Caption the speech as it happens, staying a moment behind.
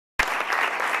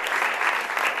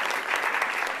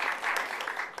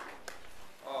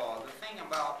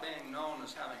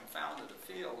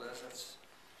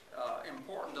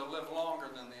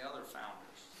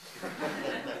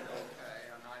Okay,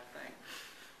 and I think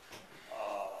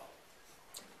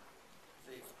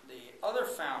the other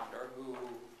founder who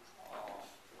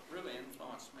really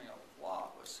influenced me a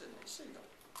lot was Sidney Siegel.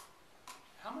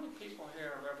 How many people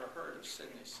here have ever heard of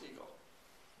Sidney Siegel?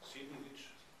 Sidney which?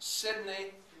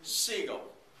 Sidney Siegel.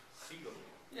 Siegel.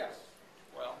 Yes.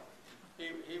 Well,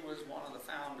 he was one of the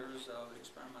founders of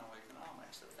experimental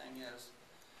economics. The thing is,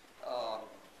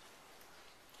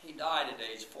 he died at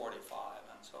age 45,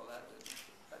 and so that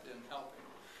didn't help him.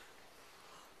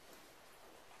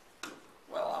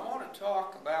 Well, I want to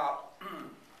talk about.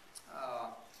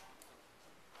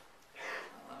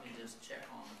 Let me just check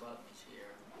on the buttons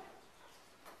here.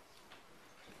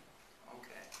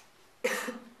 Okay.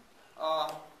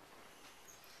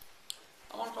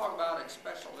 I want to talk about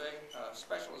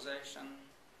specialization,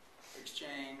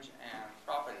 exchange, and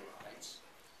property rights.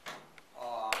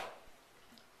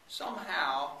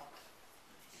 Somehow,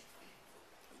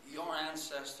 your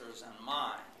ancestors and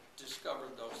mine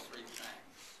discovered those three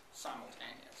things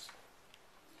simultaneously.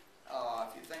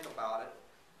 If you think about it,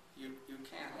 you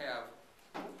can't have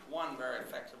one very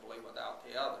effectively without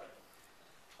the other.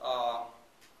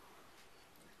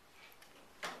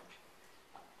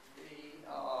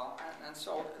 And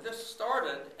so this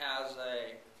started as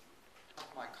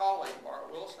my colleague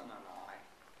Bart Wilson and I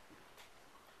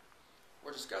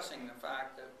were discussing the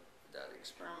fact that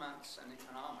experiments in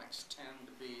economics tend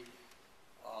to be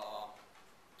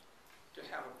to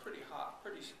have a pretty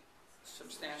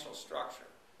substantial structure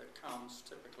that comes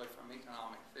typically from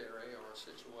economic theory or a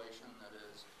situation that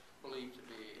is believed to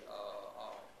be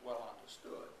well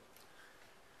understood.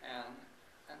 And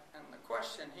the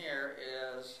question here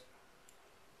is,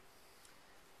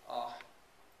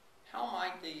 how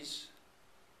might these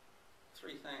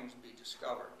three things be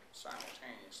discovered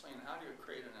simultaneously, and how do you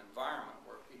create an environment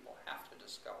where people have to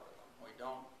discover them?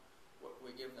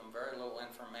 We give them very little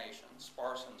information,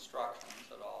 sparse instructions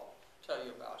that I'll tell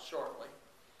you about shortly.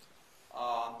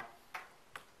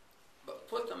 But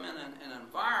put them in an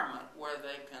environment where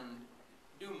they can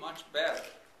do much better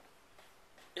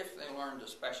if they learn to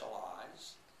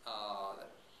specialize,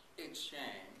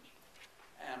 exchange.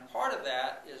 And part of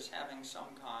that is having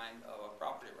some kind of a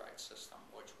property rights system,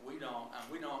 which we don't,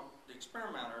 the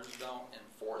experimenters don't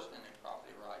enforce any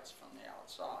property rights from the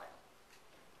outside.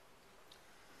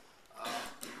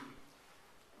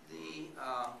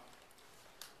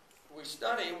 We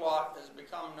study what has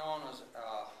become known as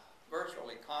virtual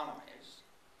economies,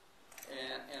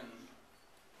 in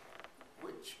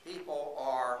which people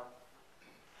are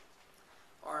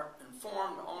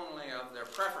informed only of their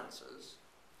preferences,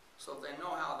 so they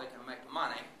know how they can make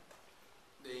money.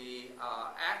 The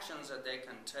actions that they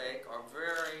can take are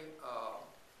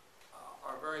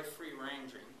very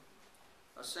free-ranging.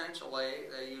 Essentially,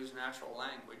 they use natural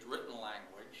language, written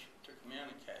language, to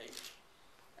communicate,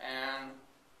 and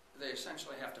they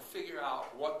essentially have to figure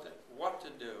out what to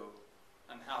do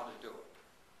and how to do it.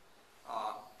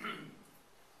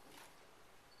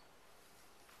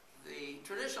 The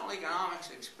traditional economics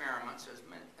experiments, as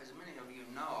many of you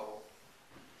know,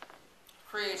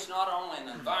 creates not only an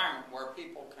environment where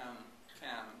people can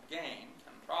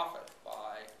profit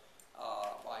by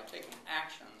taking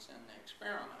actions in the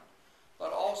experiment,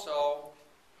 but also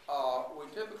we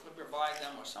typically provide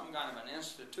them with some kind of an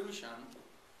institution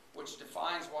which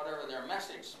defines whatever their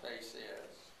message space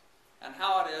is and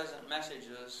how it is that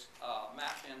messages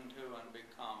map into and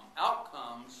become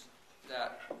outcomes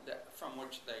that from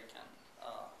which they can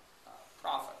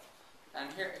profit.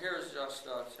 And here's just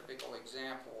a typical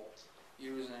example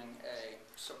using a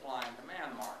supply and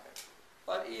demand market.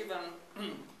 But even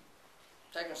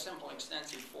take a simple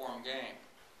extensive form game.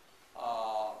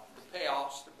 The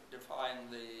payoffs define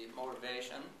the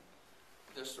motivation.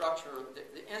 The structure,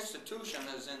 the institution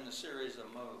is in the series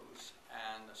of moves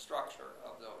and the structure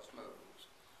of those moves.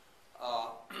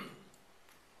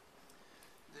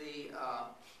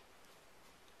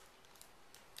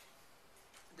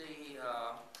 The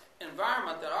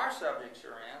environment that our subjects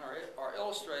are in are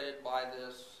illustrated by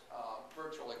this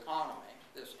virtual economy,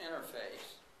 this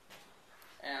interface.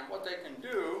 And what they can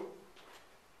do,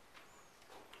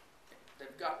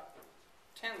 they've got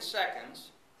 10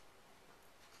 seconds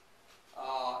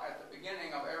at the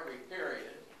beginning of every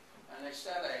period, and they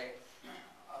set a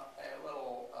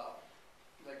little,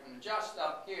 they can adjust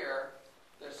up here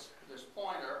this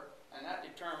pointer, and that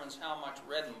determines how much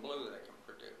red and blue they can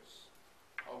produce.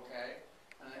 Okay?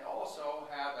 And they also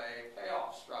have a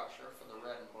payoff structure for the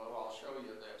red and blue. I'll show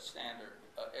you the standard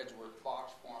Edgeworth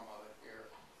box form of it here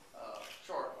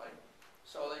shortly.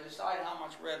 So they decide how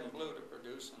much red and blue to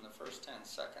produce in the first 10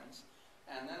 seconds,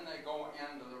 and then they go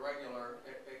into the regular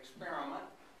experiment,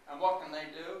 And what can they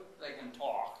do? They can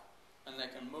talk, and they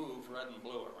can move red and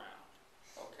blue around.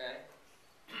 Okay?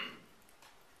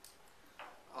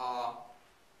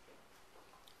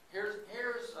 Here's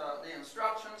the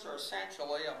instructions are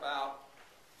essentially about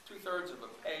 2/3 of a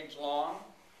page long.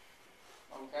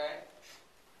 Okay?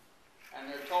 And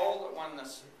they're told that when the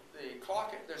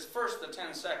clock, there's first the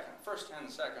 10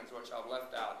 seconds, which I've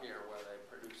left out here, where they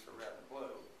produce the red and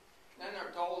blue. Then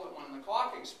they're told that when the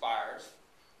clock expires,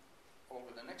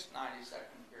 over the next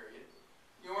 90-second period,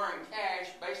 you earn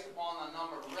cash based upon the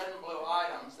number of red and blue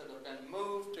items that have been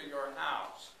moved to your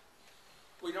house.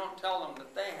 We don't tell them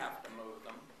that they have to move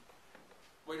them.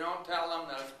 We don't tell them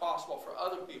that it's possible for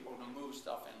other people to move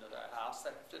stuff into their house. They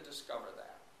have to discover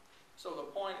that. So the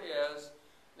point is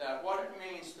that what it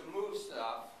means to move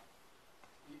stuff,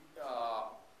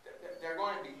 they're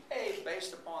going to be paid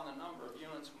based upon the number of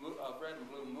units of red and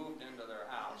blue moved into their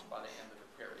house by the end of the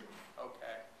period.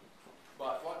 Okay?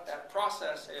 But what that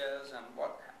process is and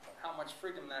how much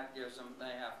freedom that gives them,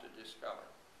 they have to discover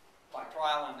by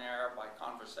trial and error, by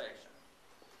conversation.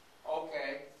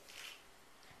 Okay.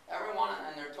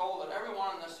 And they're told that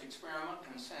everyone in this experiment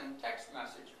can send text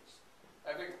messages.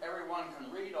 Everyone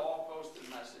can read all posted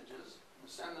messages. You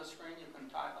send the screen, you can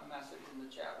type a message in the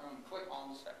chat room, click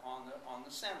on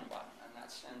the send button, and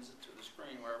that sends it to the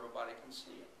screen where everybody can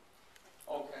see it.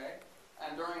 Okay.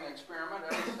 And during the experiment,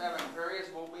 every 7 periods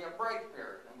will be a break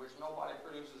period in which nobody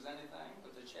produces anything,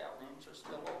 but the chat rooms are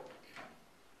still open.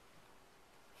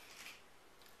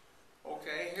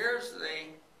 Okay,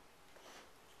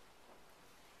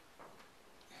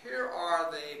 here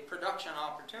are the production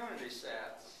opportunity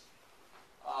sets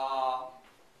of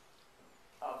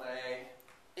a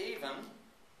even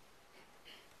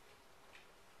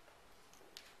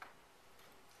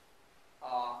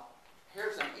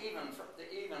here's the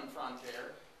even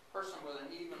frontier. Person with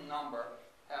an even number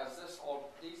has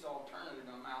these alternative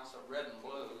amounts of red and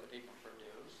blue that he can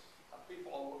produce.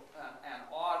 An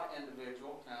odd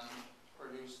individual can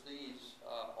produce these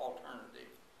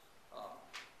alternative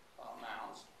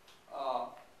amounts.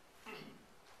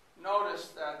 Notice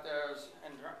that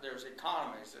there's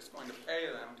economies that's going to pay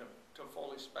them to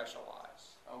fully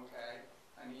specialize, okay,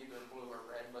 and either blue or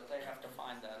red, but they have to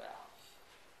find that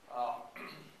out.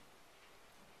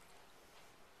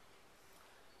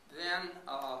 Then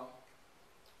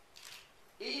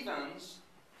evens,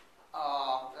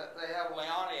 they have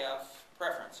Leontief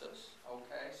preferences,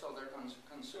 okay, so they're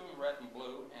consume red and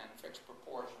blue in fixed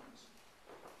proportions.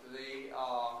 The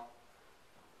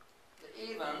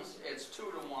evens, it's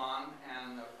 2-to-1,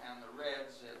 and the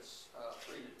reds, it's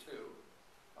 3-to-2.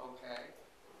 Okay.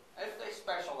 If they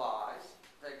specialize,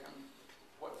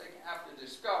 what they have to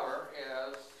discover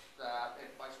is that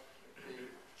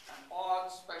an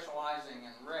odd specializing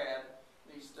in red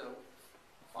needs to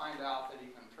find out that he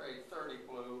can trade 30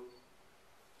 blue,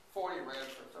 40 red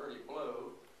for 30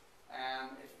 blue,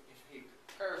 and if he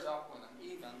pairs up with an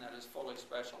even that is fully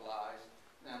specialized,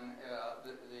 then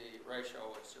the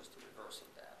ratio is just the reverse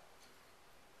of that.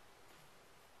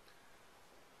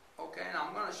 Okay, now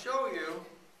I'm going to show you,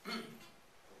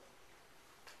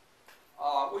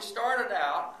 we started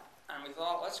out and we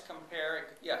thought, let's compare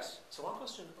it. Yes? So one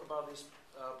question about this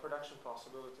production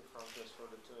possibility frontiers for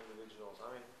the two individuals. I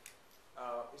mean,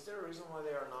 is there a reason why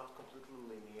they are not completely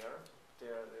linear?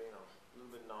 They're a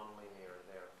little bit non-linear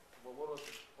there. Well, what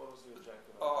was the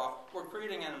objective? We're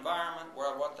creating an environment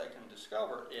where what they can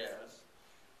discover is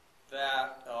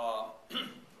that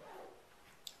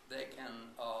they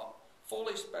can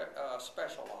fully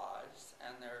specialize,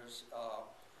 and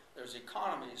there's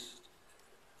economies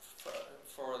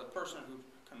for the person who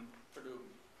can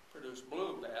produce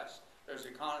blue best. There's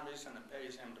economies, and it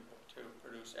pays him to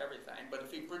produce everything. But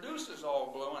if he produces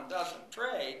all blue and doesn't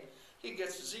trade, he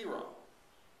gets 0,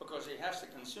 because he has to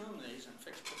consume these in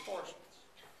fixed proportions.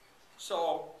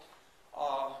 So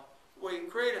we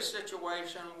create a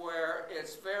situation where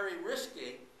it's very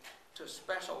risky to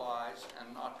specialize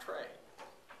and not trade.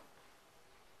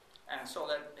 And so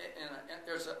that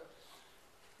there's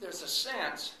a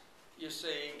sense, you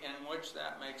see, in which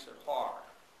that makes it hard.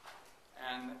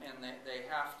 And they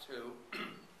have to,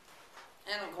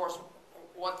 and of course,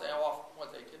 what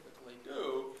they typically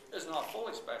do is not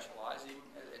fully specialized.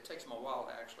 It takes them a while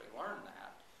to actually learn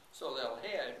that. So they'll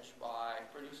hedge by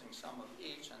producing some of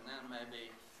each, and then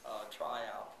maybe try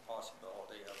out the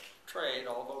possibility of trade,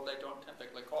 although they don't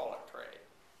typically call it trade.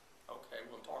 Okay,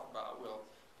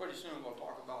 pretty soon we'll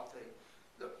talk about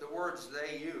the words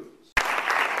they use.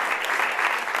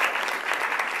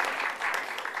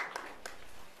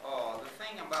 The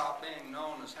thing about being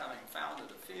known as having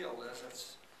founded a field is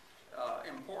it's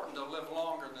important to live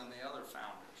longer than the other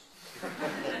founders.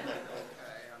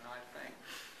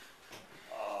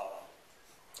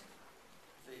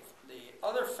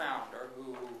 founder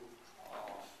who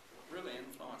really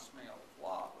influenced me a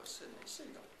lot was Sidney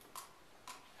Siegel.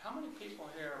 How many people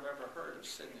here have ever heard of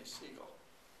Sidney Siegel?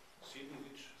 Sidney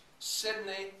which?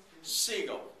 Sidney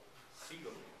Siegel.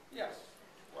 Siegel. Yes.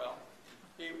 Well,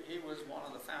 he was one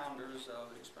of the founders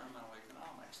of experimental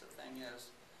economics. The thing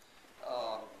is,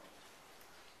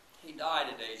 he died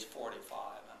at age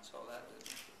 45, and so that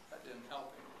didn't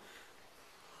help him.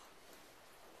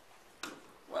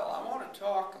 Well, I want to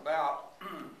talk about.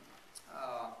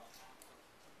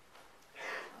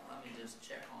 Let me just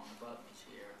check on the buttons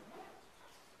here.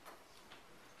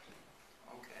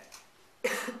 Okay.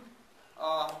 I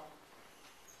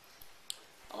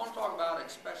want to talk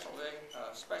about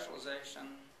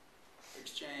specialization,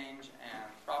 exchange,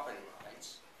 and property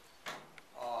rights.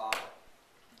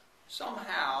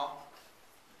 Somehow,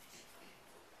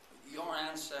 your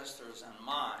ancestors and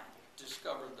mine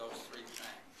discovered those three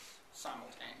things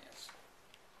simultaneous.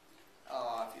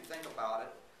 If you think about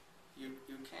it,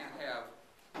 you can't have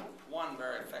one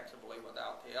very effectively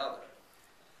without the other.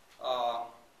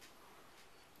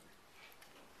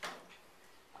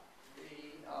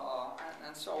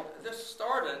 And so this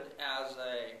started as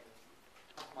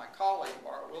my colleague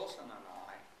Bart Wilson and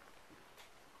I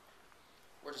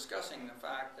were discussing the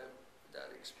fact that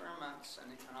experiments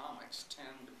in economics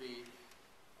tend to be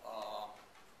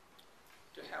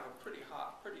to have a pretty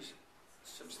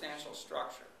substantial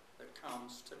structure that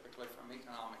comes typically from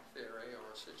economic theory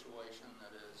or a situation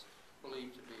that is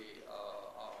believed to be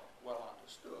well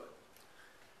understood.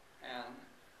 And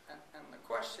the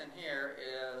question here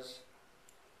is,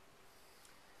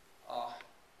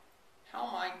 how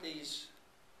might these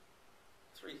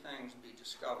three things be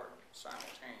discovered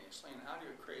simultaneously, and how do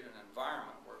you create an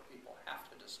environment where people have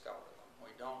to discover them?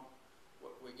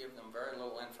 We give them very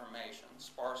little information,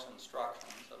 sparse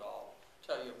instructions that I'll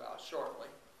tell you about shortly.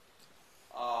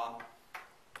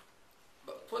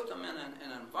 But put them in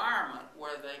an environment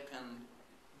where they can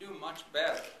do much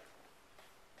better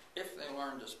if they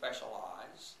learn to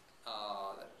specialize,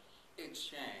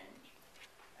 exchange.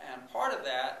 And part of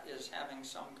that is having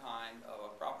some kind of a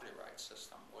property rights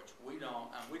system, which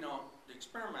the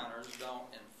experimenters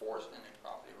don't enforce any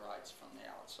property rights from the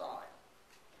outside.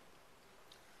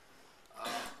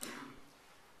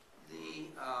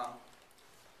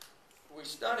 We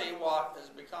study what has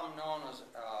become known as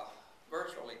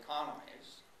virtual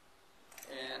economies,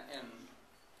 in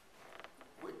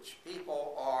which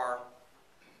people are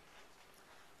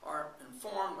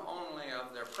informed only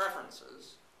of their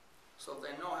preferences, so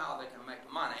they know how they can make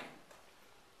money.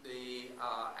 The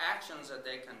actions that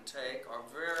they can take are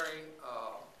very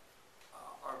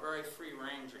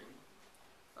free-ranging.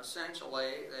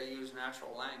 Essentially, they use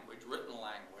natural language, written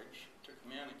language, to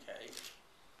communicate,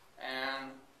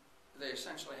 and they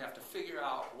essentially have to figure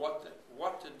out what to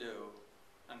do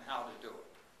and how to do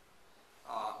it.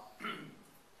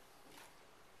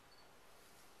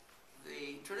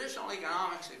 The traditional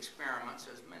economics experiments,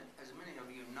 as many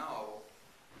of you know,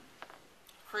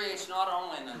 creates not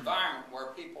only an environment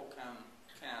where people can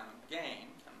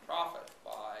profit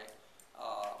by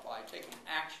taking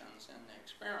actions in the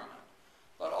experiment,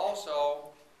 but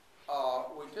also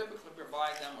we typically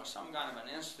provide them with some kind of an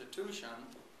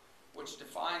institution which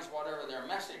defines whatever their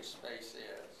message space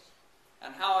is,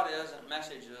 and how it is that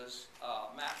messages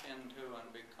map into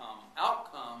and become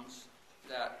outcomes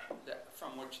that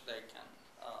from which they can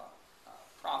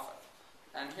profit.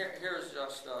 And here's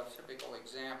just a typical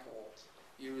example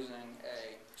using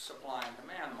a supply and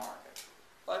demand market.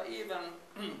 But even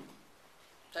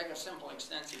take a simple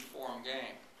extensive form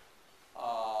game.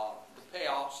 The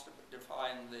payoffs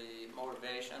define the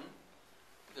motivation.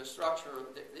 The structure,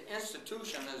 the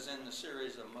institution is in the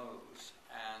series of moves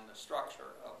and the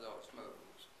structure of those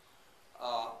moves.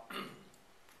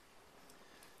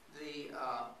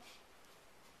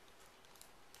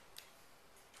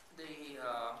 The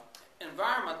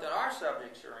environment that our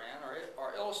subjects are in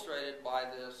are illustrated by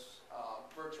this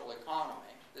virtual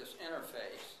economy, this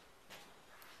interface.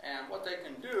 And what they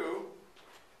can do,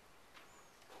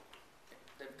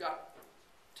 they've got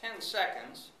 10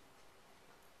 seconds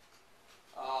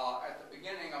at the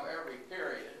beginning of every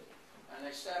period, and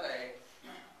they set a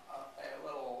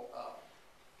little,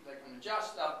 they can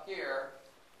adjust up here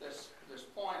this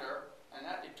pointer, and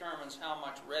that determines how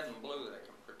much red and blue they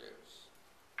can produce.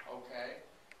 Okay?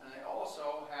 And they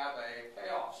also have a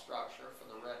payoff structure for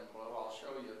the red and blue. I'll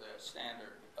show you the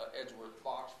standard Edgeworth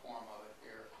box form of it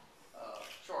here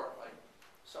shortly.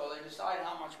 So they decide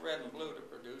how much red and blue to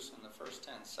produce in the first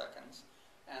 10 seconds.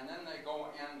 And then they go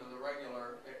into the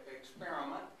regular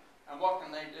experiment. And what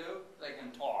can they do? They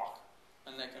can talk.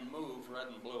 And they can move red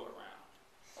and blue around.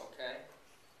 Okay?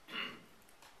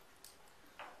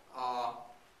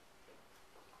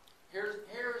 Here's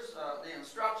the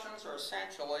instructions are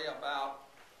essentially about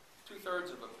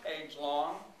 2/3 of a page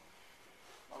long.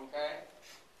 Okay,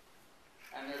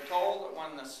 and they're told that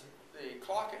when the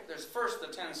clock, there's first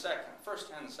 10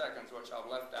 seconds, which I've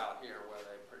left out here, where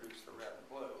they produce the red and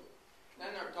blue.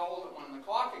 Then they're told that when the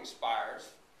clock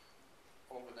expires,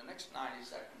 over the next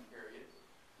 90-second period,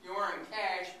 you earn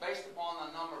cash based upon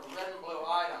the number of red and blue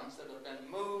items that have been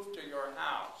moved to your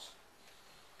house.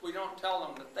 We don't tell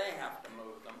them that they have to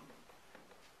move them.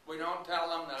 We don't tell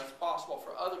them that it's possible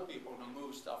for other people to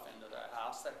move stuff into their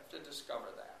house. They have to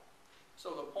discover that.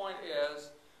 So the point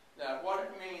is that what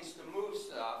it means to move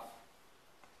stuff,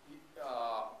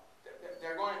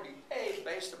 they're going to be paid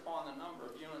based upon the number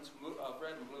of units of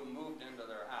red and blue moved into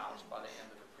their house by the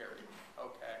end of the period.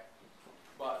 Okay,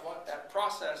 but what that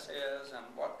process is and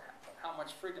how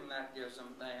much freedom that gives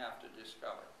them, they have to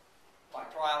discover by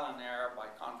trial and error, by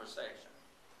conversation.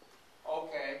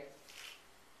 Okay,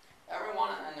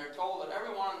 and they're told that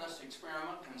everyone in this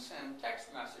experiment can send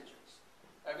text messages.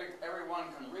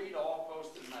 Everyone can read all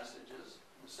posted messages.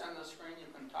 You send the screen, you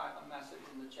can type a message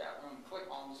in the chat room, click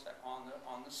on the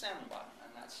send button,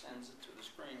 and that sends it to the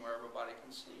screen where everybody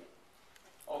can see it.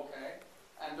 Okay,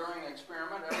 and during the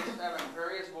experiment, every 7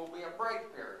 periods will be a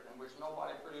break period in which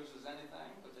nobody produces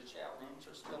anything, but the chat rooms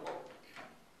are still open.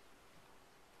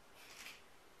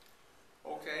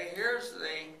 Okay, here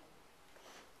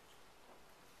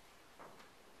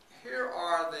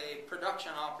are the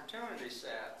production opportunity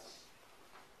sets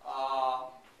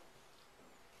of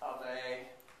a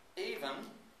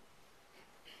even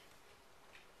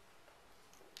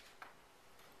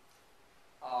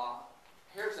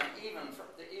here's the even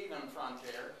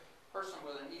frontier. Person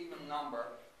with an even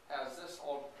number has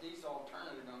these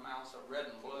alternative amounts of red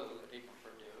and blue that he can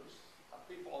produce.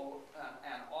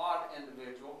 An odd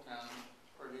individual can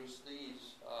produce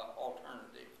these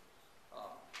alternative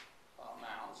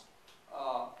amounts.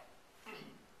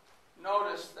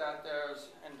 Notice that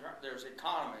there's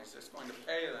economies that's going to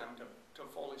pay them to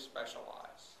fully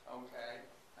specialize, okay,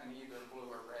 and either blue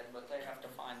or red, but they have to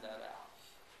find that out.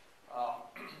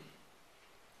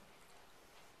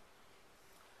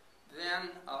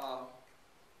 Then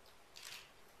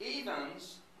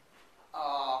evens,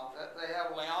 they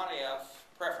have Leontief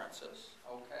preferences,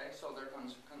 okay, so they're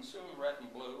consume red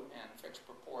and blue in fixed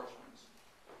proportions.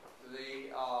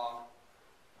 The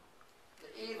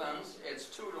evens, it's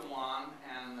 2-to-1,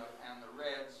 and the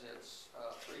reds, it's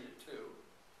 3-to-2.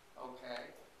 Okay.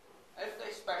 If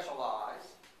they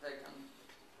specialize,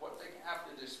 what they have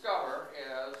to discover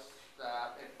is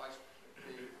that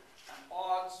an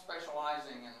odd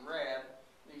specializing in red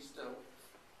needs to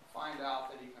find out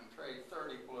that he can trade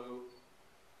 30 blue,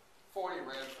 40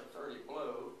 red for 30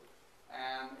 blue,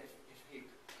 and if he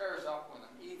pairs up with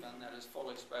an even that is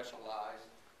fully specialized,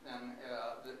 then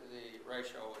the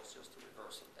ratio is just the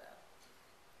reverse of that.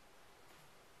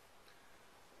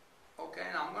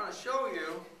 Okay, now I'm going to show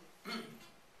you,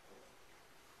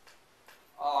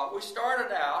 we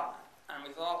started out and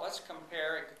we thought, let's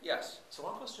compare it. Yes? So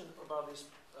one question about this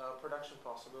production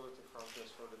possibility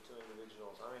frontiers for the two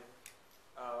individuals. I mean,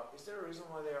 is there a reason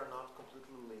why they are not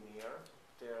completely linear?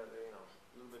 They're a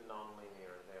little bit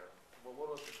non-linear there. Well, what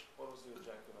was the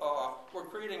objective of that? We're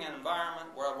creating an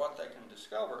environment where what they can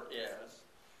discover is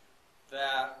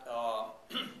that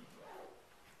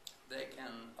they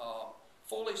can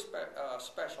fully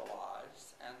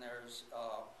specialize, and there's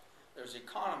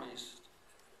economies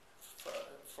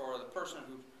for the person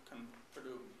who can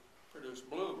produce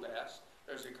blue best.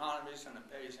 There's economies, and it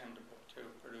pays him to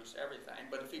produce everything.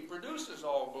 But if he produces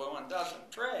all blue and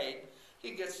doesn't trade,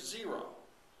 he gets 0,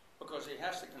 because he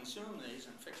has to consume these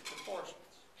in fixed proportions.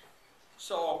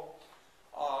 So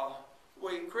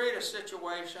we create a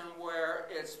situation where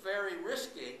it's very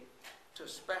risky to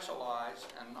specialize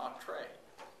and not trade.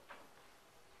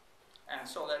 And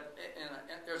so that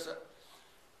there's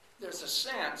a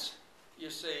sense, you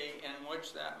see, in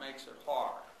which that makes it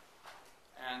hard.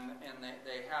 And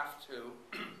they have to,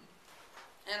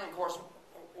 and of course,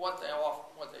 what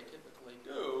they typically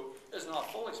do is not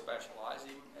fully specialized.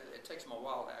 It takes them a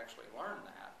while to actually learn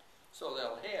that. So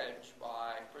they'll hedge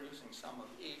by producing some of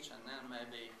each, and then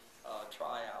maybe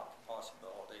try out the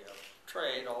possibility of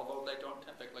trade, although they don't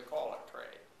typically call it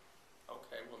trade.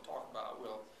 Okay,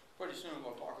 pretty soon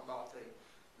we'll talk about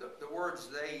the words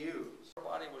they use.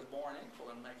 Everybody was born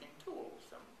equal in making tools,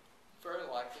 and very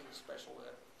likely the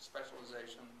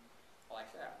specialization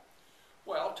like that.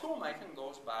 Well, tool making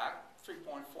goes back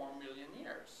 3.4 million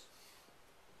years.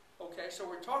 Okay, so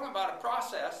we're talking about a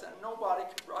process that nobody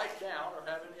could write down or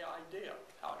have any idea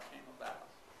how it came about.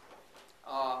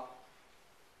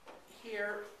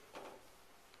 Here,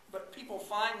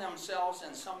 themselves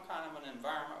in some kind of an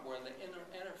environment where they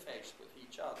interface with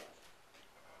each other,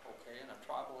 okay, in a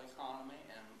tribal economy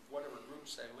and whatever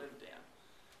groups they lived in.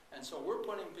 And so we're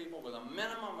putting people with a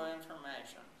minimum of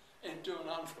information into an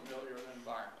unfamiliar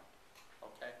environment,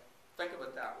 okay? Think of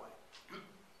it that way.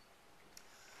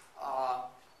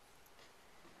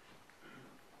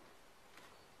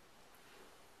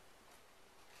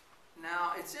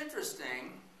 Now, it's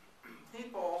interesting,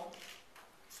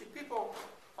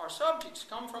 our subjects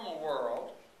come from a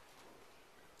world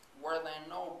where they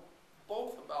know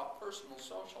both about personal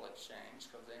social exchange,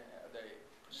 because they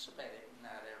participate in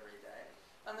that every day,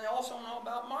 and they also know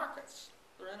about markets.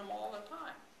 They're in them all the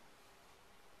time.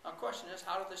 Now, the question is,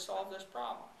 how do they solve this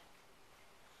problem?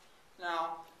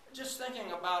 Now, just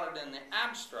thinking about it in the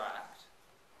abstract,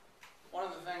 one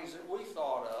of the things that we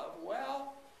thought of,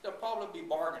 well, there'll probably be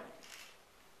bargaining.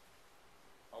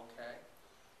 Okay?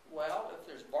 Well, if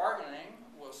there's bargaining,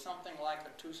 will something like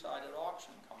a two-sided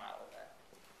auction come out of that?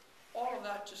 All of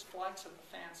that just flights of the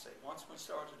fancy. Once we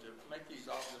started to make these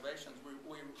observations,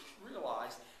 we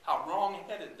realized how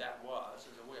wrong-headed that was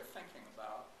as a way of thinking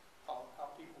about how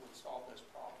people would solve this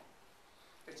problem.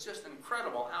 It's just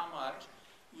incredible how much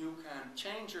you can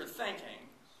change your thinking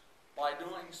by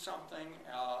doing something,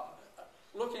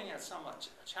 looking at some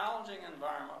challenging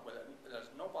environment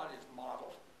that nobody's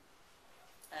modeled,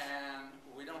 and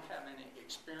we don't have any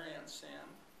experience in.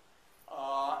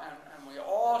 And we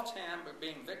all tend, by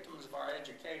being victims of our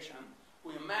education,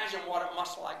 we imagine what it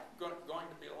must going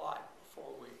to be like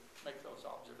before we make those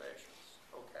observations.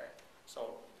 Okay?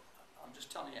 So I'm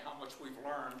just telling you how much we've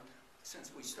learned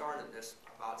since we started this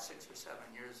about 6 or 7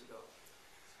 years ago.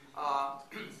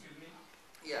 Excuse me?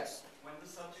 Yes. When the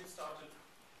subjects started to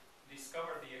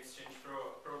discover the exchange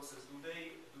process, do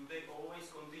they always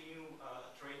continue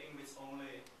trading with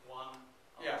only one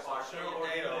Yes, partner, or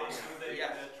do they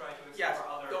yes. Try to explore Yes,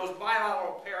 other? those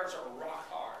bilateral pairs are rock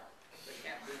hard. They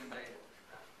can't be invaded.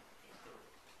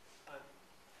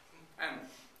 And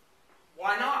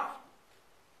why not?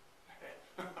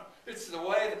 It's the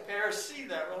way the pairs see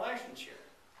that relationship,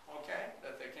 okay,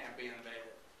 that they can't be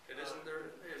invaded. It isn't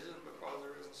because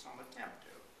there isn't some attempt to.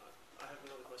 I have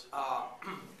another question.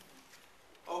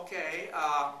 Okay,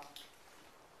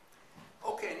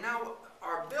 now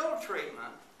our bill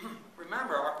treatment,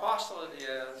 remember our postulate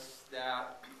is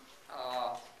that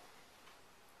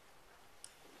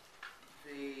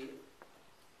the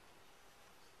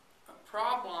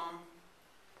problem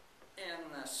in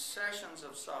the sessions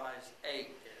of size 8 is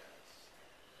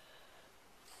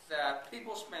that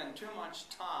people spend too much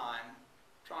time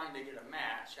trying to get a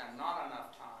match and not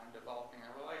enough time developing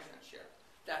a relationship.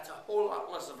 That's a whole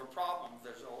lot less of a problem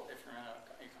if you're in an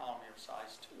economy of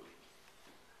size 2.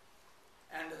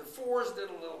 And the 4s did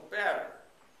a little better.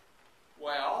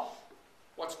 Well,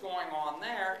 what's going on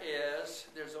there is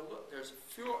there's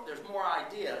more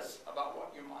ideas about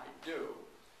what you might do,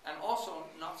 and also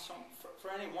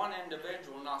for any one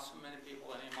individual, not so many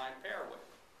people that you might pair with.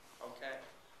 Okay,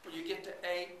 when you get to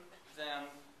 8, then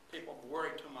people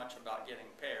worry too much about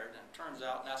getting paired, and it turns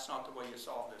out that's not the way you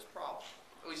solve this problem.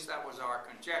 At least that was our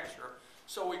conjecture.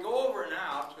 So we go over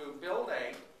now to build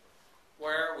 8,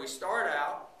 where we start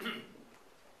out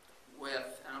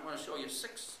with, and I'm going to show you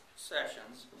 6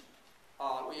 sessions,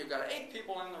 where you've got 8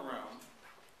 people in the room,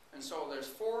 and so there's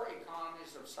 4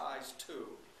 economies of size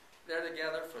 2. They're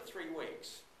together for 3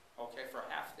 weeks, okay, for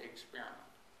half the experiment.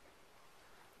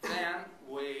 Then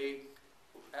we,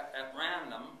 at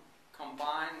random,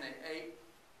 combine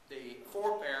the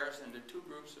 4 pairs into 2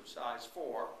 groups of size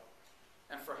 4,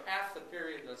 and for half the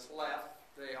period that's left,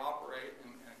 they operate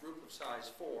in a group of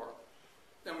size 4.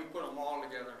 Then we put them all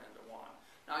together into 1.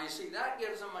 Now you see, that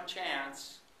gives them a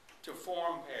chance to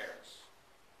form pairs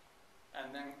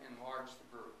and then enlarge the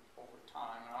group over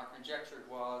time. And our conjecture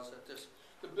was that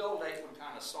the build 8 would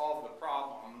kind of solve the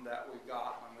problem that we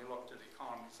got when we looked at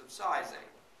economies of size 8.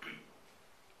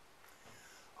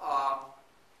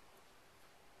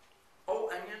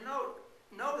 And you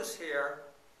notice here,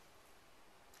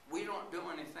 we don't do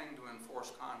anything to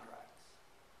enforce contracts.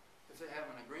 If they have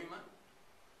an agreement,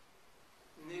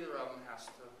 neither of them has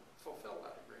to fulfill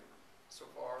that agreement, so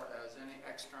far as any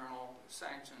external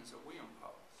sanctions that we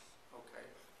impose. Okay,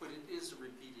 but it is a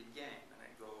repeated game, and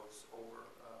it goes over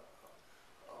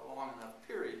a long enough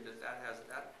period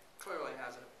that clearly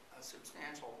has a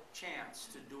substantial chance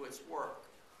to do its work.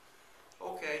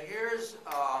 Okay, here's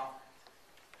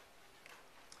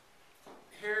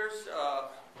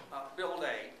build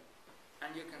 8,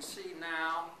 and you can see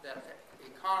now that the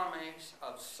economies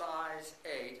of size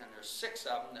 8, and there's 6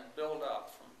 of them that build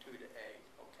up from 2 to 8.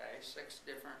 Okay, 6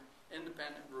 different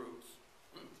independent groups.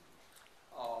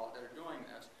 they're doing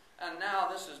this. And now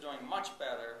this is doing much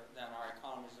better than our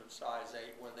economies of size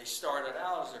 8, where they started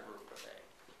out as a group of 8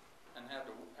 and had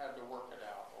to work it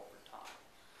out over time.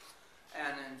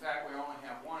 And in fact, we only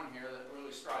have one here that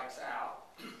really strikes out.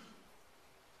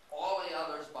 All the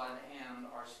others by the end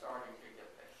are starting to get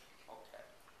there. Okay.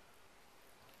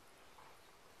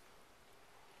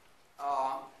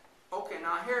 Okay,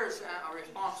 now here's a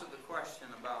response to the question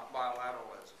about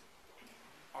bilateralism,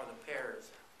 or the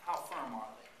pairs. How firm are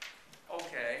they?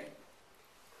 Okay.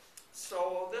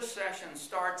 So this session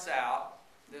starts out,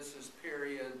 this is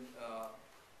period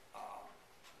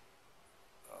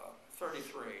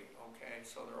 33, okay?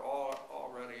 So they're all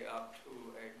already up to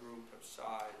a group of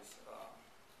size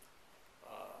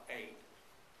 8.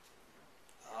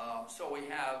 So we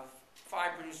have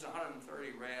 5 produces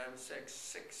 130 red,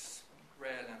 6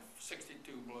 red, and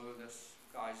 62 blue. This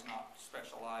guy's not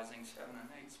specializing, 7 and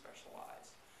 8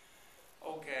 specialize.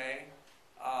 Okay,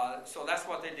 so that's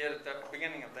what they did at the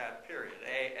beginning of that period.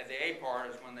 The A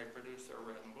part is when they produced their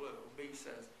red and blue. B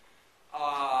says,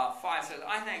 5 says,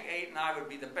 I think 8 and I would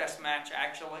be the best match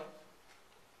actually.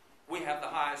 We have the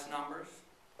highest numbers.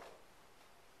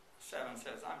 7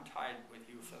 says, I'm tied with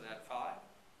you for that 5.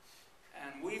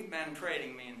 And we've been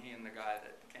trading, me and the guy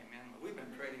that came in, we've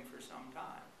been trading for some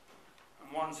time.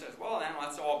 And 1 says, well then,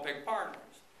 let's all pick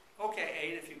partners. Okay,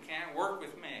 8 if you can, work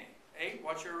with me. 8,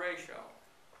 what's your ratio?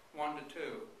 1 to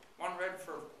 2. 1 red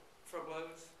for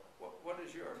blues? What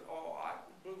is yours? Oh,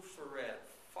 blue for red.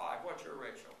 5, what's your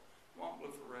ratio? 1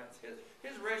 blue for reds.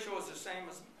 His ratio is the same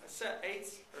as 8,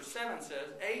 or 7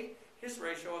 says, 8, his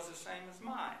ratio is the same as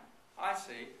mine. I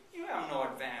see. You have no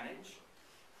advantage.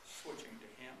 Switching to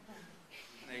him.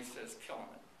 And 8 says,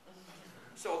 killing it.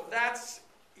 So that's,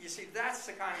 you see, that's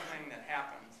the kind of thing that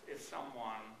happens if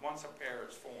someone, once a pair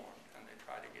is formed, and they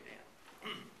try to get in.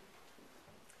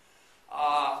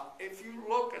 If you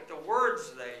look at the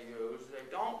words they use, they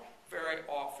don't very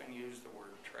often use the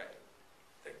word trade.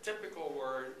 The typical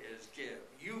word is give.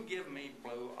 You give me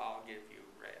blue, I'll give you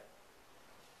red.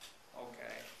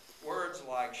 Okay. Words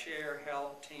like share,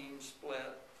 help, team,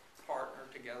 split, partner,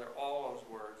 together, all those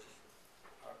words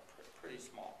are pretty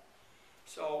small.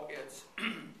 So it's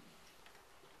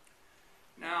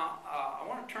now, I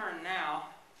want to turn now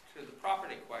to the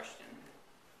property question.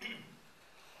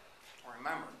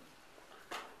 Remember,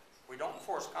 we don't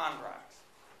enforce contracts,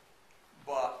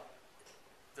 but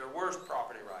there were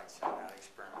property rights in that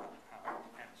experiment,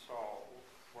 and so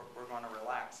we're going to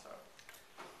relax those.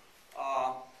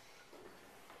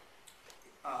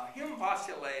 Hume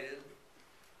postulated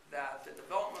that the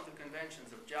development of the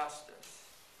conventions of justice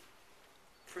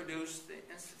produced the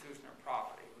institution of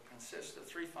property, which consists of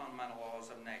 3 fundamental laws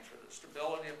of nature. The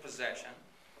stability of possession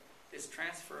is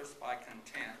transferred by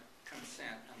consent,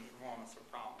 and the performance of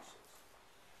promises.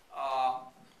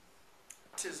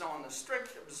 'Tis on the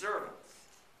strict observance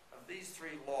of these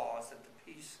 3 laws that the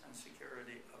peace and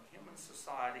security of human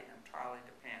society entirely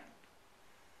depend.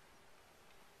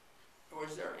 Or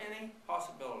is there any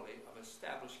possibility of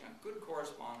establishing a good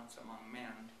correspondence among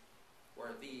men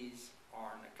where these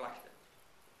are neglected?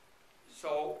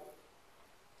 So,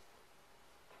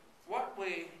 what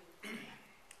we,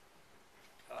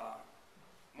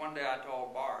 one day I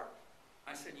told Bart,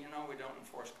 I said, you know, we don't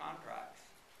enforce contracts,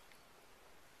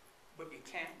 but you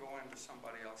can't go into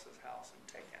somebody else's house and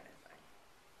take anything.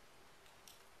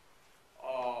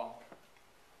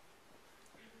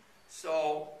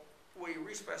 So we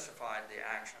respecified the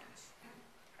actions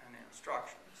and the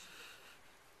instructions.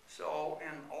 So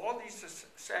in all these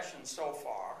sessions so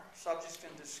far, subjects can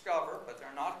discover, but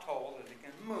they're not told that they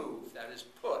can move, that is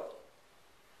put,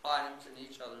 items in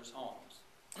each other's homes.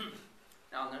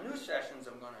 Now in the new sessions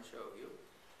I'm going to show you,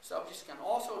 subjects can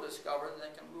also discover that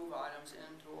they can move items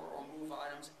into or move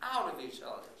items out of each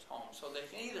other's homes. So they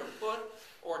can either put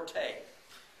or take.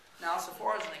 Now, so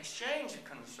far as an exchange is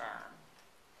concerned,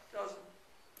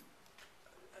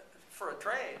 for a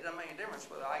trade, it doesn't make a difference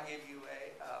whether I give you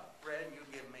a red and you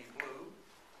give me blue,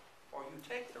 or you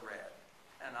take the red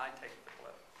and I take the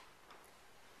blue.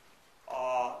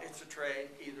 It's a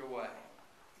trade either way.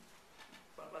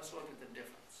 But let's look at the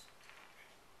difference.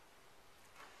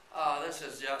 This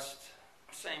is just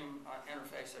the same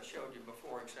interface I showed you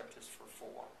before, except it's for 4.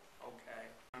 Okay,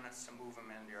 and it's to move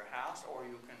them into your house, or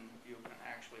you can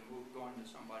actually go into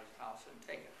somebody's house and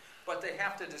take it. But they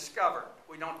have to discover.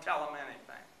 We don't tell them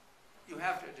anything. You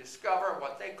have to discover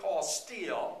what they call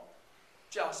steal,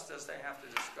 just as they have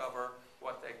to discover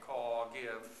what they call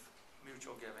give,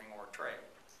 mutual giving, or trade.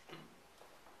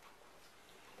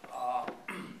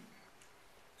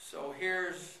 So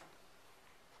here's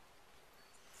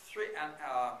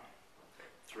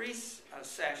 3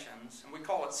 sessions, and we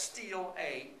call it Steal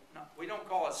 8. No, we don't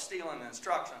call it stealing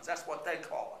instructions. That's what they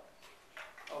call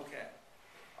it. Okay.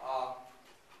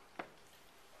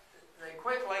 They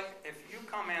quickly, if you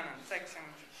come in and take some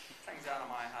things out of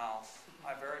my house,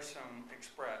 I very soon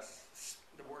express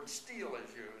the word steal is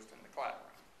used in the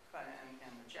classroom,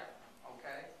 in the chat room.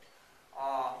 Okay.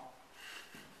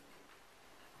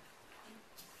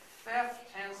 Theft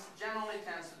generally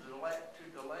tends to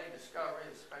delay discovery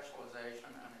of specialization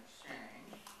and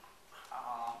exchange.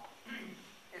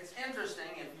 It's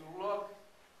interesting if you look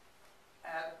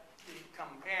at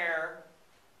compare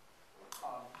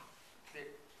the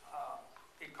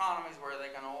economies where they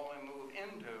can only move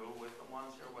into with the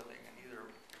ones here where they can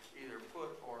either put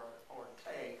or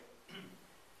take.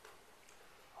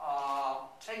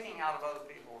 Taking out of other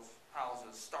people's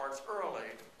houses starts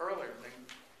earlier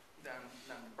than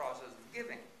the process of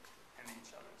giving in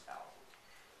each other's houses.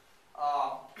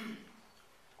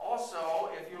 Also,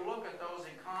 if you look at those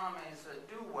economies that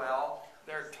do well,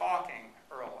 they're talking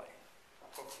early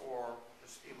before the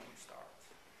stealing starts.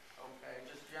 Okay,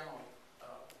 just general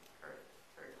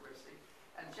characteristic.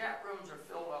 And chat rooms are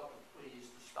filled up with pleas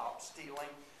to stop stealing.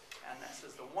 And this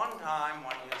is the one time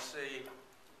when you see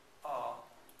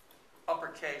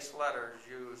uppercase letters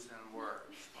used in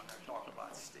words when they talk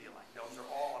about stealing. Those are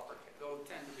all uppercase. Those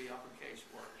tend to be uppercase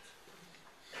words.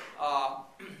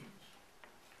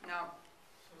 Now,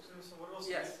 so what was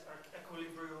yes. the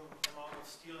equilibrium amount of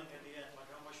stealing at the end? Like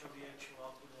how much of the actual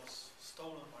output was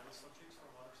stolen by the subjects from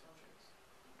other subjects?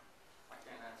 I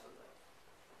can't answer that.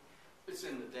 It's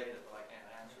in the data, but I can't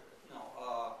answer it. No.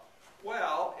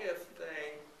 Well, if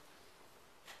they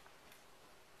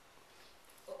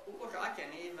look, I can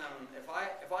even if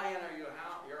I enter your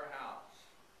house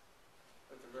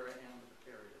at the very end of the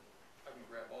period, I can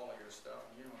grab all of your stuff,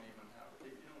 and you don't even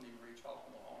reach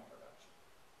optimal home production.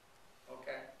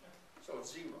 Okay, so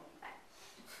it's 0.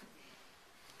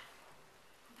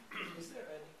 Is there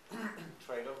any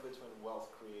trade-off between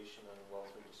wealth creation and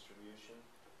wealth redistribution?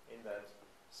 In that,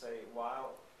 say,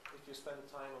 while if you spend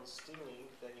time on stealing,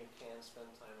 then you can spend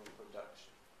time on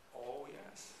production. Oh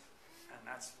yes, and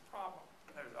that's the problem.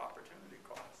 There's opportunity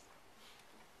cost.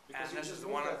 Because and you this just is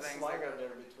one of the things slider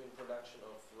there between production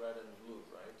of red and blue,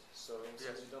 right? So in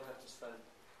yes. you don't have to spend.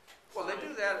 Well, they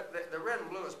do that. The red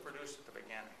and blue is produced at the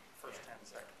beginning, first 10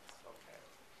 seconds. Okay.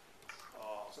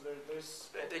 So there's.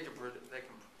 They could.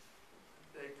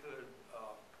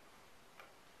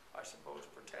 I suppose,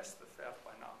 protest the theft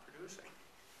by not producing.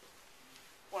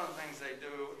 One of the things they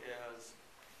do is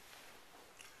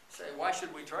say, "Why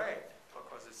should we trade?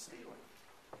 Because it's stealing."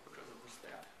 Because of this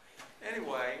theft.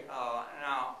 Anyway,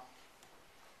 now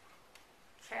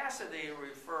Cassidy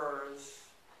refers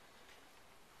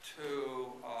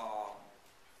to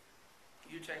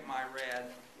you take my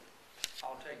red,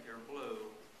 I'll take your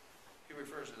blue. He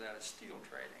refers to that as steal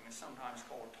trading. It's sometimes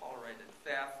called tolerated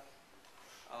theft.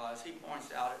 As he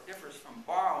points out, it differs from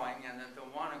borrowing in that the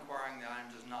one acquiring the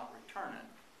item does not return it.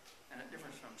 And it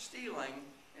differs from stealing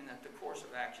in that the course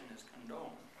of action is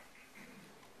condoned.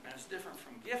 And it's different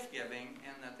from gift giving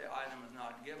in that the item is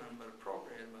not given but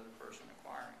appropriated by the person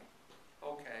acquiring it.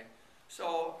 Okay,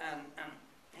 so, and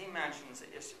he mentions the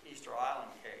Easter Island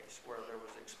case where there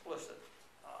was explicit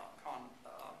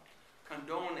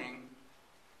condoning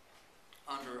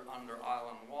under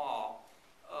island law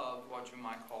of what you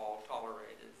might call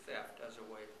tolerated theft as a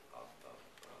way of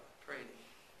trading.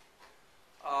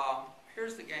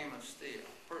 Here's the game of steal.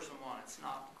 Person 1, it's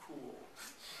not cool.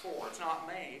 4, it's not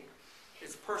me.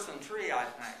 It's person 3, I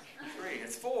think. 3,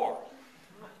 it's 4.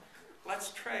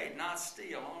 Let's trade, not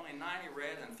steal. Only 90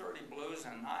 red and 30 blues,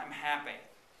 and I'm happy.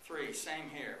 3, same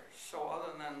here. So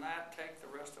other than that, take the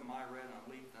rest of my red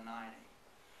and leave the 90.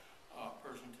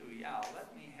 Person 2, yeah,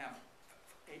 let me have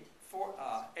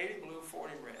 80 blue,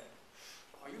 40 red.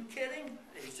 Are you kidding?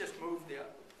 He's just moved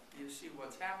you see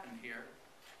what's happened here.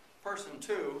 Person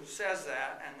 2 says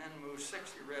that and then moves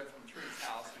 60 red from 3's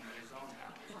house into his own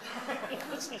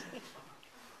house.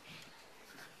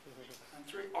 And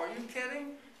 3, are you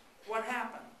kidding? What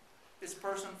happened? It's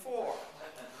person 4.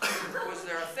 Was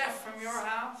there a theft from your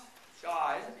house?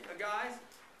 Guys,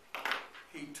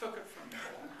 he took it from you.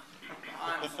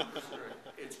 I'm super serious.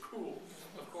 It's cool.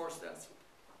 Of course,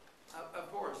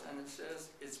 and it says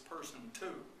it's person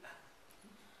 2.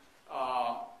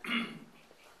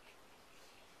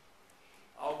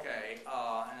 Okay,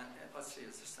 and let's see,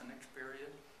 is this the next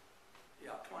period?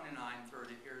 Yeah, 29,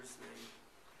 30, here's the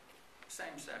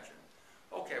same section.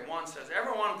 Okay, 1 says,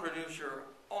 everyone produce your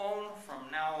own from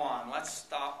now on. Let's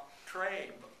stop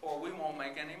trade, or we won't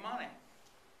make any money.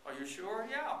 Are you sure?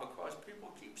 Yeah, because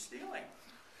people keep stealing.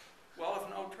 Well, if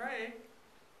no trade,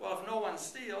 Well, if no one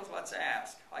steals, let's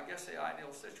ask. I guess the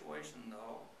ideal situation,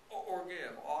 though, or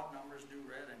give. Odd numbers do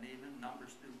red and even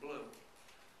numbers do blue.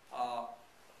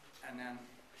 And then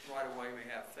right away we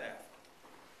have theft.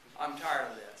 I'm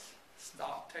tired of this.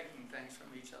 Stop taking things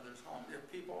from each other's home.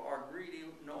 If people are greedy,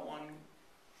 no one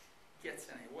gets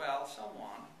any. Well,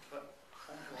 someone, but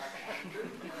when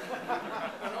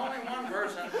only one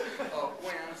person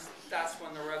wins, that's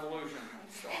when the revolution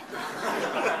starts.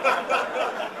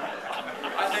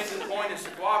 I think the point is to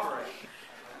cooperate.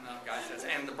 And the guy says,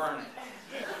 and the burning.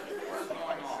 What's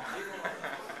going on?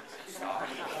 Stop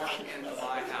pouring into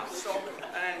my house. So,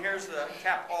 and then here's the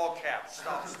all caps,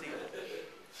 stop stealing.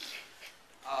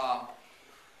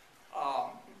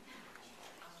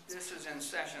 This is in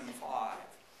session 5.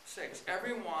 6,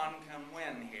 everyone can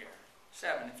win here.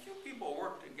 7, if you people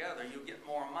work together, you get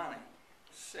more money.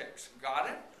 6, got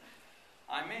it?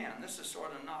 I'm in. This is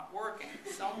sort of not working.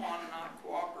 Someone not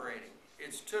cooperating.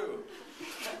 It's 2.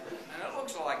 And it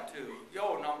looks like 2.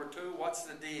 Yo, number 2, what's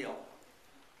the deal?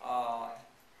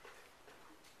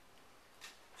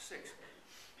 6,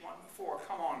 1, 4,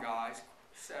 come on guys.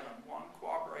 7, 1,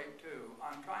 cooperate 2.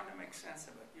 I'm trying to make sense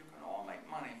of it. You can all make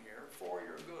money here. 4,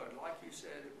 you're good. Like you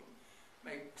said, it would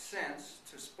make sense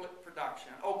to split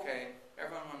production. Okay,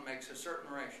 everyone makes a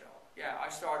certain ratio. Yeah, I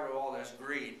started all this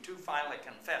greed. 2 finally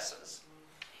confesses.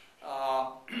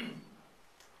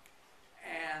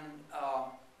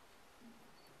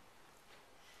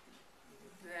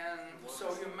 Then,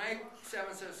 so you make,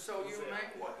 7 says, so you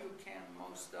make what you can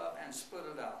most of and split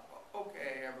it up.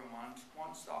 Okay, everyone,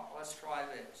 one stop. Let's try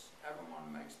this.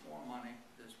 Everyone makes more money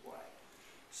this way.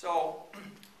 So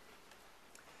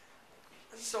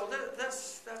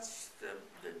that's the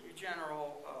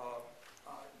general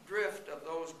drift of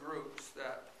those groups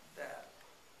that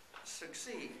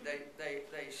succeed.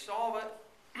 They solve it.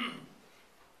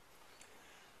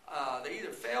 They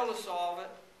either fail to solve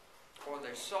it, or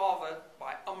they solve it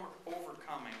by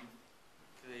overcoming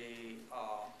the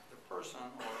person,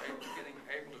 or getting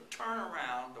able to turn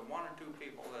around the 1 or 2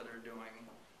 people that are doing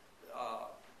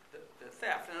the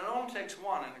theft. And it only takes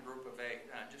 1 in a group of 8,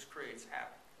 and it just creates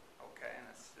havoc. Okay, and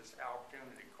it's this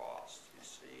opportunity cost. You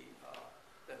see,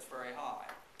 that's very high.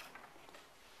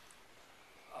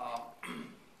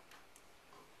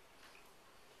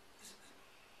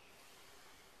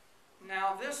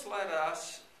 Now this led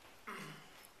us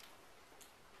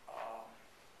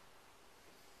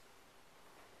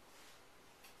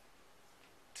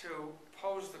to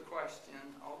pose the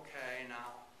question, okay,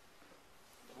 now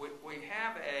we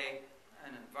have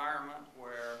an environment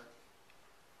where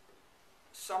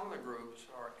some of the groups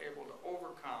are able to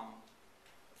overcome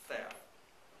theft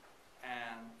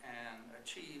and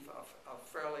achieve a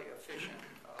fairly efficient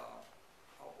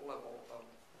level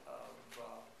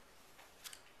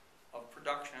of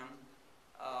production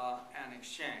and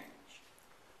exchange.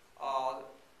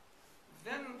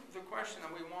 Then the question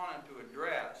that we wanted to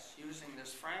address using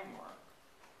this framework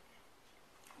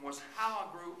was how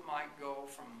a group might go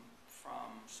from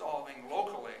solving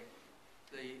locally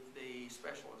the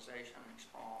specialization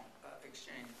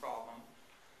exchange problem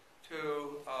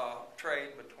to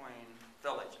trade between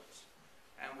villages.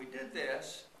 And we did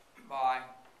this by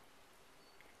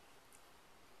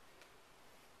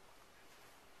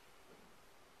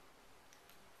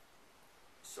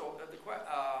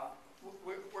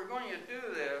we're going to do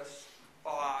this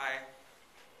by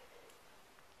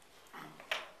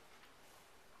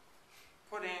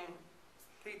putting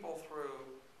people through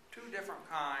 2 different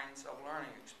kinds of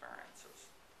learning experiences.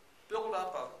 Build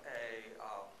up a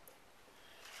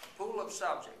pool of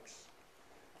subjects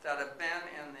that have been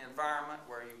in the environment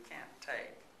where you can't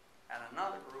take, and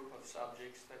another group of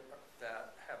subjects that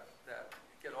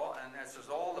get all, and this is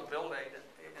all the build aid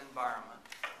environment,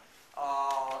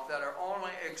 that are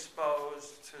only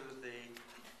exposed to the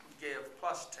give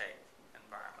plus take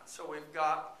environment. So we've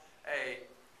got a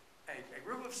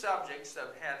group of subjects that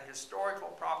have had historical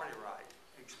property right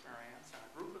experience and a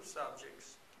group of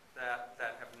subjects that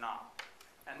have not.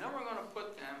 And then we're going to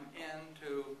put them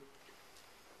into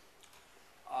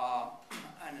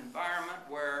an environment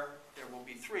where there will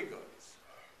be 3 goods.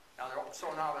 Now they're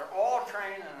all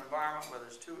trained in an environment where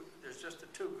there's just the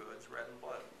 2 goods, red and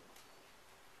blue.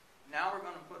 Now we're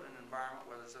going to put an environment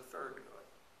where there's a 3rd good.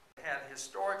 They had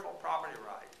historical property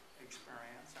right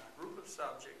experience and a group of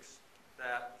subjects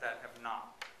that have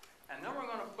not. And then we're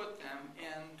going to put them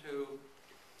into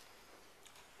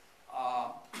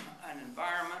an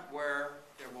environment where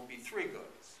there will be 3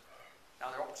 goods.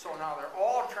 Now they're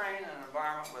all trained in an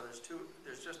environment where there's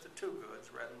just the 2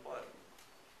 goods, red and blue.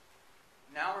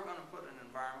 Now we're going to put an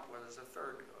environment where there's a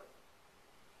 3rd good.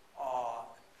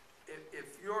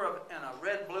 If you're in a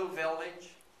red-blue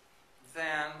village,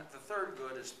 then the third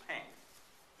good is pink.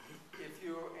 If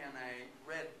you're in a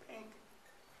red-pink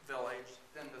village,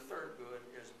 then the third good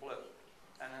is blue.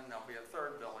 And then there'll be a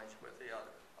third village with the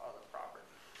other property.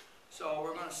 So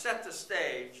we're going to set the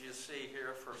stage, you see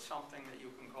here, for something that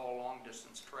you can call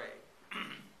long-distance trade.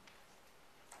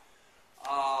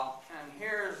 And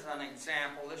here's an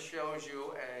example. This shows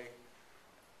you a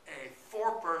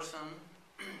four-person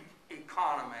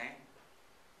economy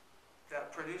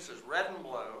that produces red and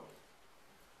blue,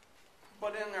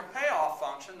 but in their payoff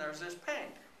function, there's this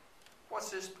pink. What's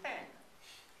this pink?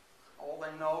 All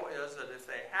they know is that if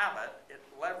they have it, it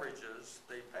leverages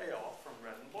the payoff from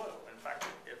red and blue. In fact,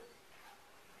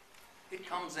 it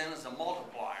comes in as a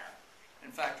multiplier.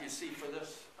 In fact, you see for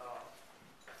this,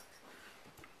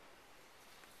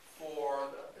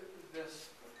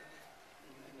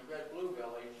 in the red-blue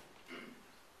village,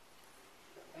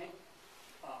 the pink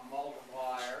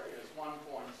multiplier is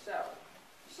 1.7.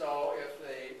 So if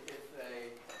they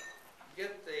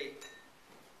get the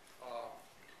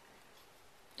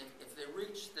if they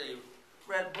reach the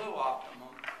red-blue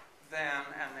optimum, then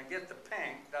and they get the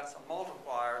pink, that's a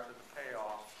multiplier to the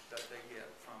payoff that they get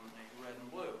from the red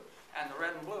and blue. And the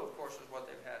red and blue, of course, is what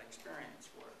they've had experience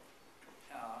with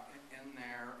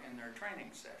in their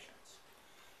training sessions.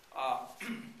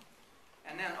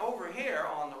 And then over here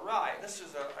on the right, this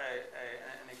is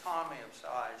an economy of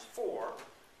size 4.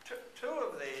 Two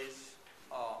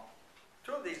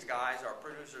of these guys are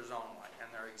producers only, and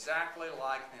they're exactly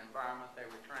like the environment they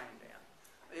were trained in.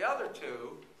 The other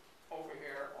two, over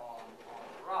here on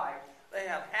the right, they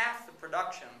have half the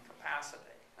production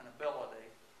capacity and ability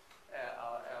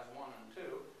as 1 and 2,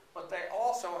 but they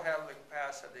also have the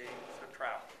capacity to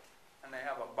travel, and they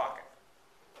have a bucket.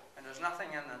 And there's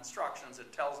nothing in the instructions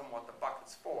that tells them what the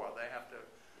bucket's for. They have to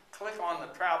click on the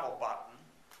travel button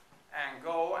and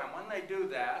go, and when they do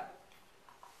that,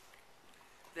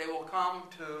 they will come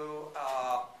to,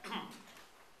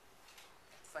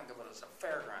 think of it as a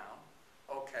fairground,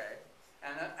 okay,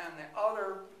 and the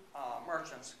other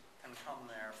merchants can come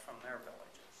there from their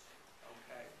villages,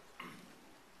 okay.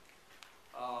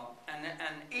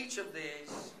 And each of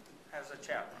these has a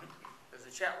chat room. There's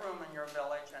a chat room in your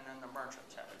village, and then the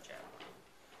merchants have a chat room.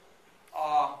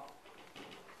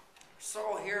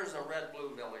 So here's a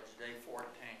red-blue village, day 14.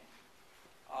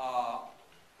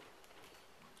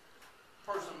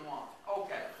 Person 1,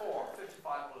 okay,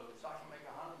 55 blues. I can make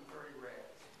 130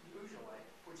 reds, usually,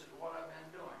 which is what I've been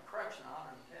doing. Correction,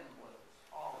 110 blues.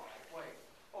 All right, wait.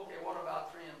 Okay, what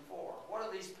about 3 and 4? What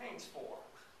are these pinks for?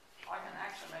 I can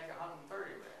actually make 130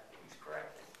 red. He's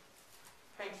correcting.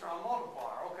 Pinks are a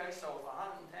multiplier. Okay, so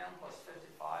 110 plus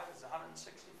 55 is 165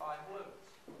 blues.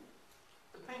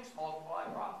 The pinks multiply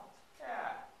profits.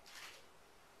 Yeah.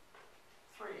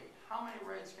 3. How many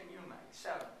reds can you make?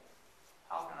 70.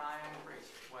 How can I increase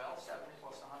it? Well, 70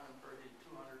 plus 130 is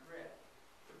 200 red.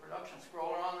 The production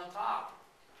scroller on the top.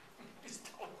 He's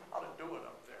telling me how to do it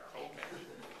up there. Okay.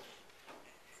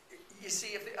 You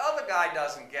see, if the other guy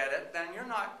doesn't get it, then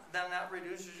then that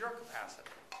reduces your capacity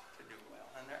to do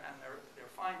well, and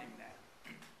they're finding that.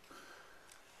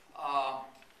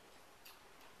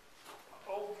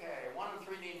 Okay, 1 and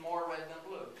 3 need more red than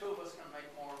blue. 2 of us can make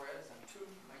more reds, and 2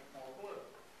 make more blue.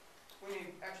 We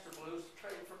need extra blues to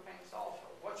trade for pinks also.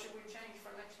 What should we change for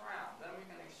next round? Then we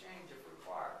can exchange if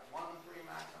required. 1 and 3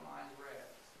 maximize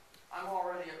reds. I'm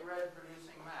already at red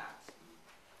producing max.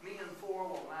 Me and 4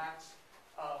 will max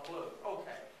blue.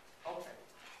 Okay.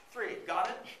 3, got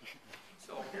it?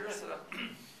 So here's the,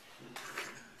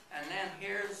 and then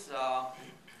here's,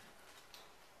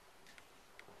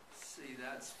 see,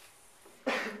 that's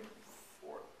 14,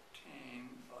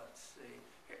 let's see.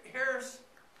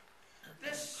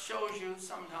 This shows you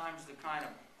sometimes the kind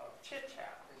of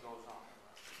chit-chat that goes on.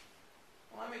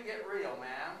 Well, let me get real,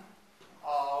 man.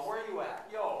 Where are you at?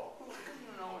 Yo, who do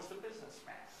you know is the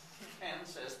businessman? 10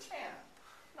 says 10.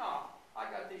 No, I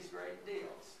got these great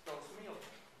deals, those meal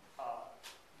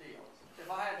deals. If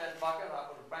I had that bucket, I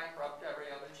would have bankrupted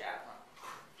every other chat room.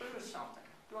 Do something,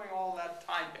 doing all that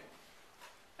typing,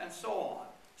 and so on.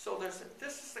 So this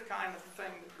is the kind of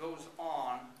thing that goes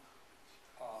on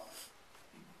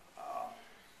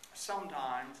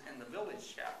sometimes in the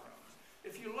village chat rooms.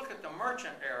 If you look at the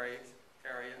merchant area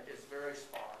is very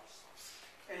sparse.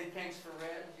 Any pinks for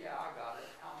red? Yeah, I got it.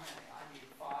 How many? I need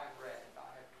 5 red.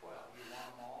 I have 12. You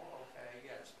want them all? Okay,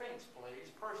 yes. Pinks,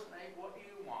 please. Person 8, what do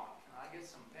you want? Can I get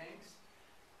some pinks?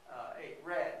 8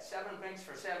 red. 7 pinks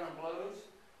for 7 blues?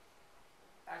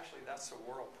 Actually, that's the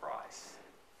world price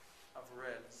of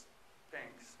reds,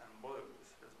 pinks, and blues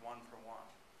is 1 for 1.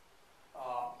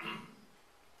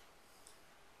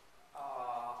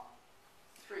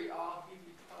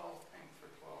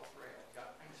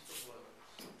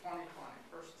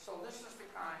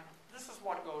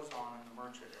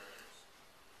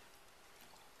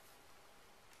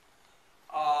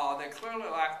 they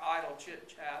clearly lack idle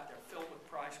chit-chat. They're filled with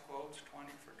price quotes, 20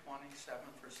 for 20, 7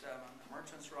 for 7. The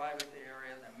merchants arrive at the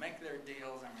area, they make their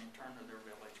deals, and return to their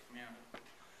village community.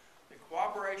 The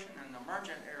cooperation in the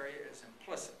merchant area is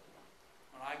implicit.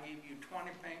 When I give you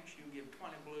 20 pinks, you give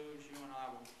 20 blues, you and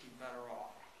I will be better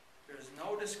off. There's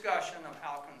no discussion of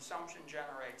how consumption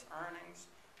generates earnings,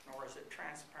 nor is it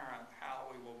transparent how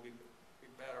we will be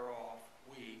better off,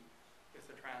 with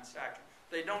the transaction.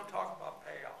 They don't talk about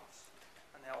payoffs,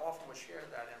 and they often will share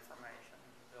that information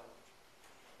in the village.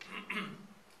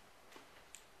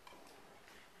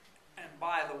 And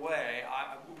by the way,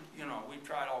 we've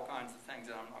tried all kinds of things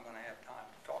that I'm not going to have time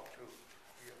to talk to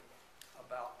you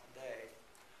about today.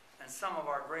 And some of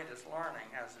our greatest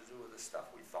learning has to do with the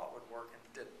stuff we thought would work and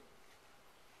didn't.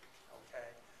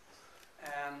 Okay?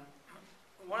 And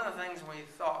one of the things we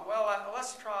thought, well,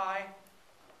 let's try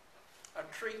a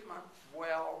treatment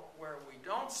well where we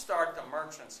don't start the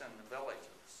merchants in the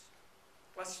villages.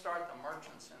 Let's start the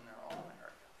merchants in their own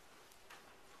area.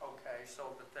 Okay,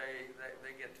 so that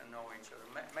they get to know each other.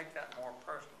 Make that more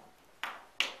personal.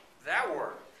 That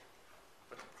worked.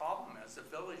 But the problem is the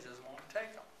villages won't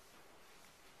take them.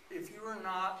 If you are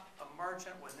not a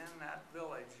merchant within that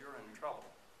village, you're in trouble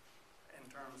in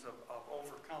terms of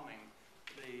overcoming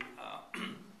the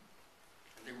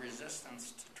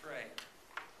resistance to trade.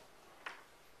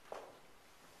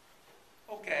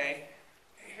 Okay,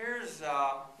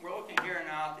 we're looking here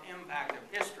now at the impact of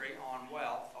history on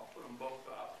wealth. I'll put them both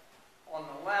up. On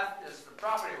the left is the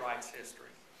property rights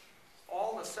history.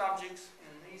 All the subjects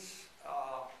in these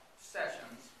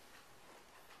sessions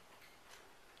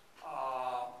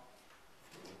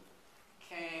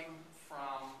came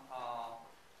from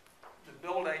the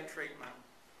Bill 8 treatment,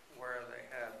 where they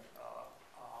had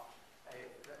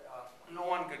no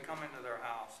one could come into their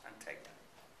house and take it.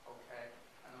 Okay,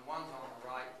 and the ones on the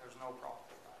right, there's no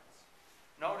property rights.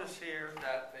 Notice here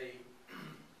that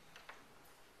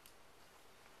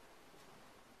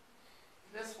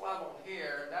this level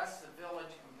here, that's the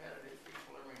village competitive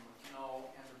equilibrium with no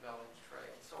inter-village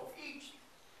trade. So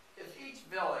if each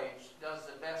village does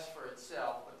the best for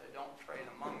itself, but they don't trade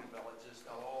among the villages,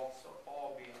 they'll also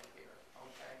all be up here.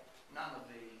 Okay, none of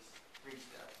these reach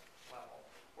that level,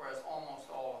 whereas almost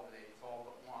all of these, all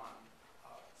but one,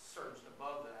 surged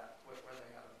above that where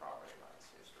they had a property rights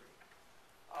history.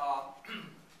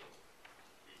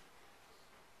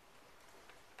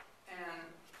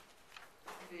 And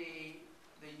the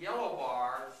yellow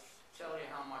bars tell you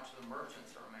how much the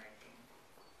merchants are making.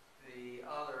 The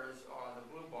others are the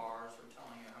blue bars are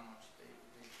telling you how much the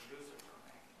producers are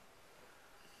making.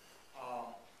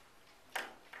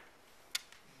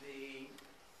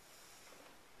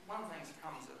 One of the things that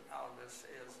comes out of this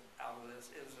is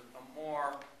that the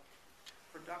more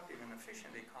productive and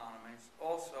efficient economies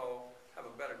also have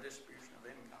a better distribution of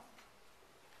income.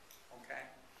 Okay?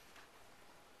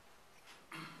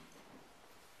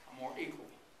 More equal.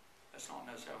 That's not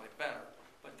necessarily better,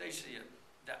 but they see it.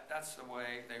 That's the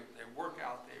way they work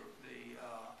out the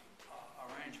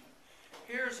arrangement.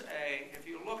 If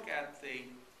you look at the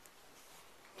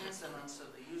incidence of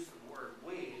the use of the word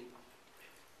 "we,"